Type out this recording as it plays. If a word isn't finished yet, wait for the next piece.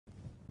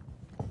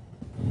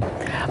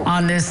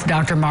On this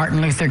Dr.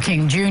 Martin Luther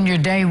King Jr.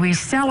 Day, we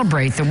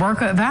celebrate the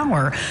work of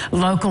our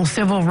local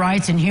civil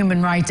rights and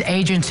human rights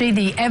agency,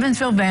 the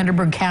Evansville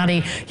Vanderburgh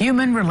County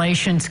Human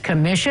Relations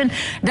Commission.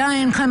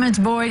 Diane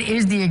Clements-Boyd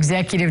is the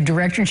executive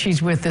director, and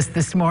she's with us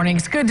this morning.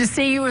 It's good to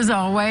see you as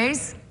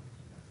always.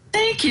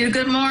 Thank you.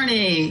 Good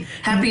morning.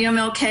 Happy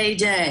MLK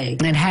Day.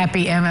 And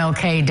happy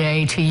MLK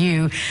Day to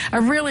you. I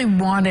really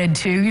wanted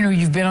to,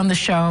 you've been on the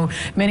show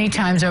many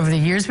times over the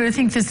years, but I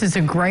think this is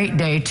a great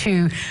day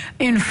to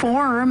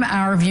inform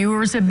our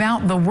viewers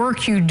about the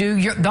work you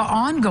do, the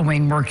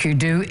ongoing work you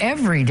do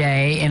every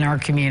day in our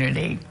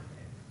community.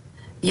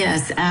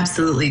 Yes,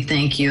 absolutely.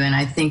 Thank you. And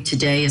I think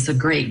today is a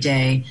great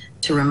day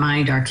to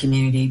remind our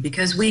community,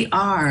 because we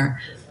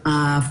are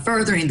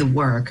furthering the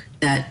work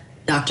that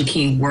Dr.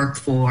 King worked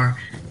for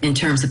in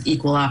terms of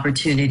equal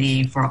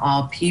opportunity for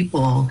all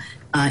people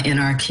in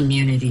our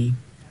community.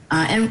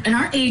 And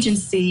our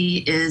agency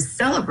is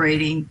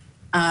celebrating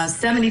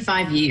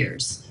 75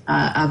 years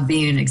of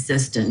being in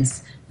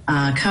existence,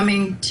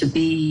 coming to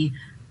be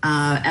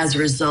as a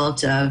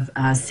result of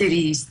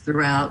cities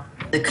throughout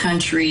the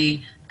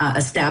country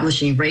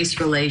establishing race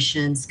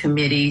relations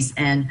committees,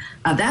 and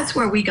that's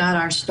where we got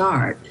our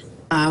start.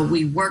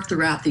 We worked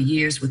throughout the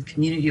years with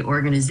community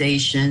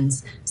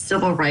organizations,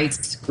 civil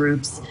rights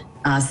groups,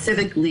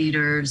 civic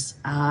leaders,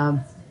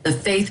 the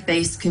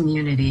faith-based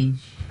community,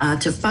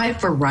 to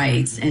fight for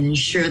rights and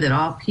ensure that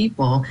all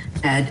people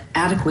had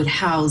adequate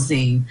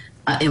housing,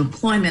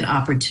 employment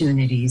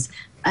opportunities.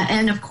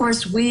 And of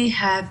course, we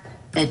have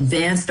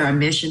advanced our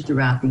mission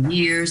throughout the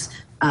years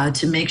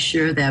to make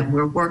sure that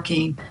we're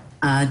working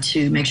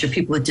to make sure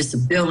people with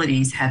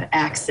disabilities have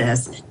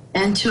access,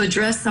 and to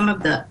address some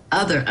of the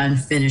other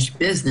unfinished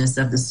business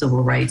of the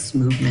civil rights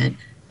movement,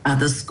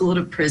 the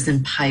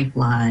school-to-prison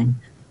pipeline,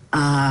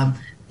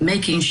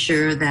 making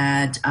sure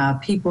that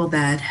people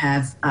that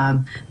have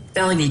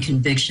felony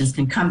convictions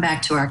can come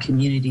back to our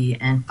community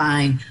and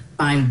find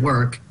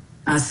work.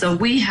 So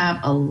we have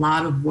a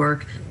lot of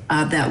work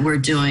that we're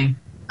doing.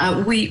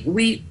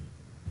 We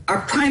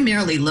are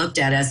primarily looked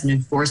at as an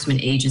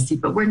enforcement agency,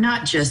 but we're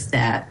not just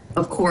that.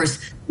 Of course,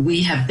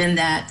 we have been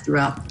that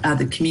throughout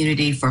the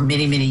community for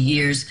many, many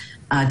years,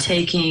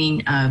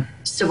 taking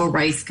civil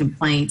rights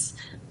complaints,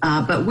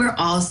 but we're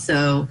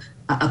also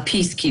a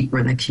peacekeeper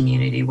in the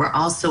community. We're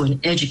also an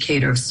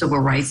educator of civil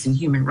rights and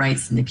human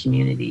rights in the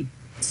community.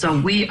 So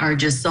we are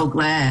just so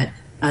glad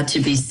to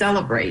be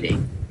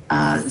celebrating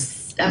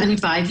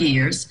 75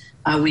 years.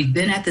 We've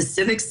been at the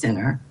Civic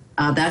Center.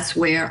 That's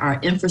where our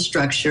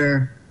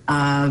infrastructure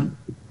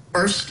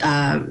first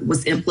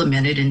was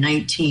implemented in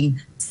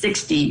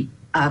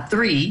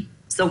 1963.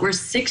 So we're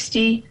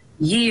 60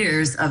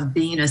 years of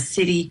being a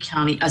city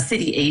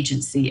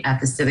agency at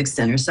the Civic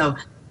Center. So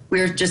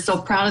we're just so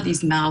proud of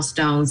these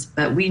milestones,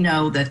 but we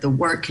know that the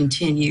work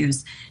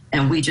continues,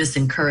 and we just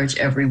encourage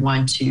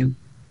everyone to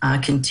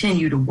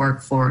continue to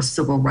work for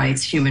civil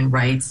rights, human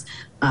rights,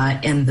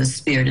 in the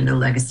spirit and the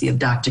legacy of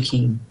Dr.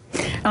 King.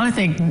 I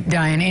think,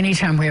 Diane,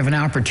 anytime we have an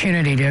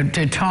opportunity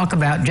to talk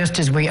about, just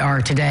as we are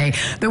today,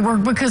 the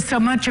work, because so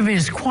much of it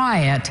is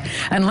quiet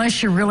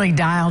unless you're really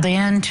dialed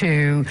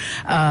into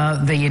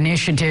the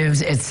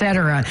initiatives, et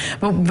cetera.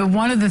 But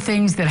one of the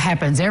things that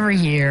happens every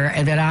year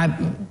that I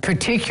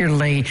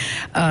particularly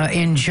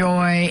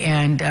enjoy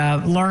and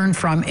learn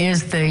from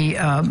is the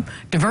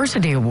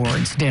Diversity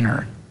Awards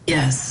dinner.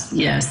 Yes,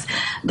 yes.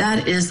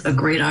 That is a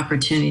great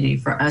opportunity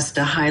for us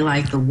to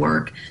highlight the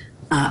work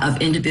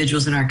of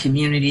individuals in our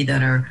community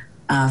that are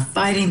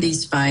fighting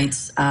these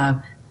fights,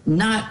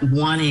 not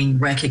wanting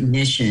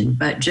recognition,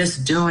 but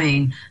just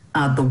doing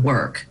the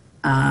work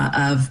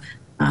of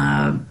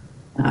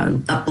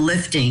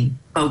uplifting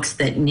folks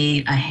that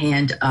need a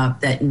hand up,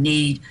 that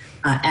need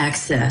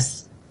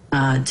access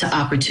to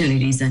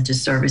opportunities and to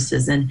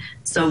services. And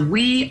so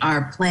we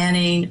are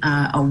planning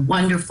a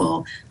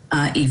wonderful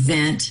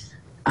event.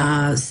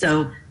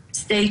 So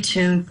stay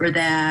tuned for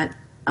that.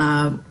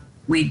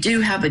 We do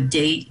have a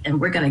date, and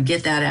we're going to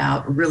get that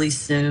out really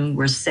soon.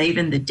 We're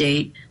saving the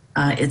date.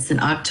 It's an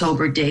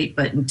October date,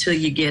 but until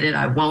you get it,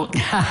 I won't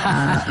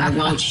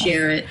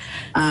share it.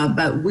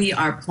 But we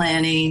are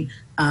planning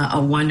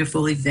a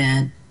wonderful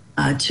event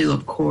to,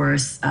 of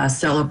course,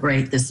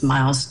 celebrate this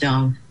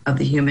milestone of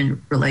the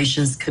Human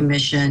Relations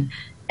Commission,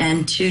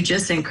 and to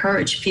just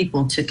encourage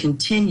people to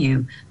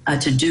continue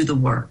to do the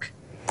work.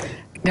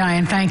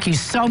 Diane, thank you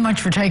so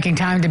much for taking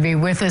time to be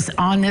with us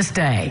on this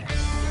day.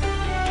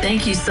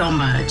 Thank you so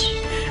much.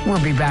 We'll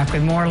be back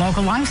with more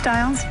local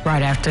lifestyles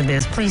right after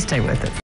this. Please stay with us.